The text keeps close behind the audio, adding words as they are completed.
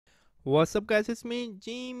What's up, guys? It's me,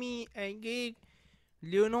 Jimmy and Geek.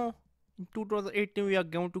 You know, in 2018 we are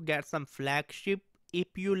going to get some flagship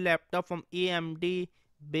APU laptop from AMD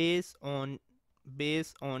based on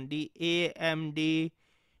the AMD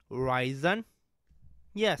Ryzen.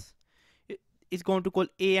 Yes, it's going to call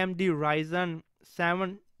AMD Ryzen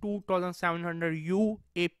 7 2700U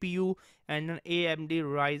APU and an AMD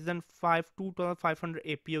Ryzen 5 2500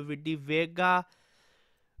 APU with the Vega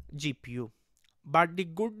GPU. But the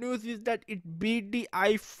good news is that it beat the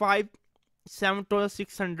i5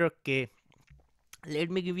 7600K. Let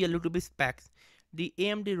me give you a little bit specs. The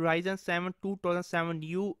AMD Ryzen 7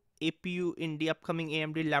 2007U APU in the upcoming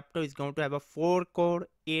AMD laptop is going to have a 4-core,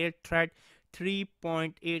 8-thread,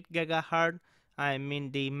 3.8 GHz. I mean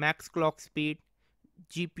the max clock speed.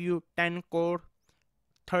 GPU 10-core,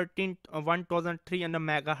 1300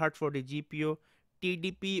 MHz for the GPU.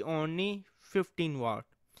 TDP only 15 watt.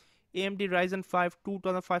 AMD Ryzen 5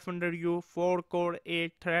 2500U 4-core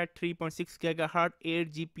 8-thread 3.6 GHz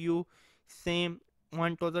 8 GPU, same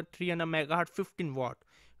 1300 MHz 15 watt.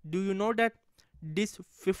 Do you know that this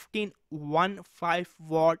 15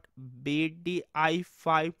 watt beat the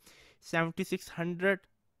i5 7600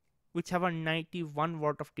 which have a 91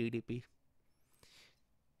 watt of TDP?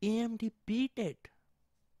 AMD beat it.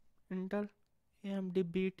 Intel, AMD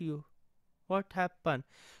beat you. What happened?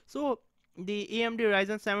 So the AMD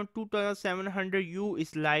Ryzen 7 2700U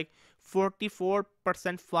is like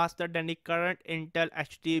 44% faster than the current Intel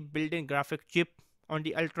HD built-in graphic chip on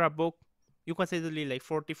the Ultrabook. You can say easily like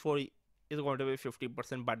 44 is going to be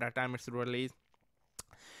 50% by the time it's released.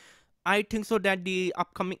 I think so that the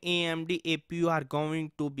upcoming AMD APU are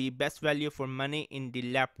going to be best value for money in the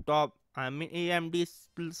laptop. I mean AMD is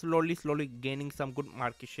slowly gaining some good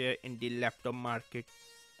market share in the laptop market.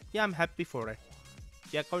 Yeah, I'm happy for it.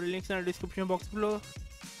 Check out the links in the description box below.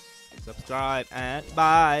 Subscribe and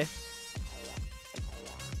bye.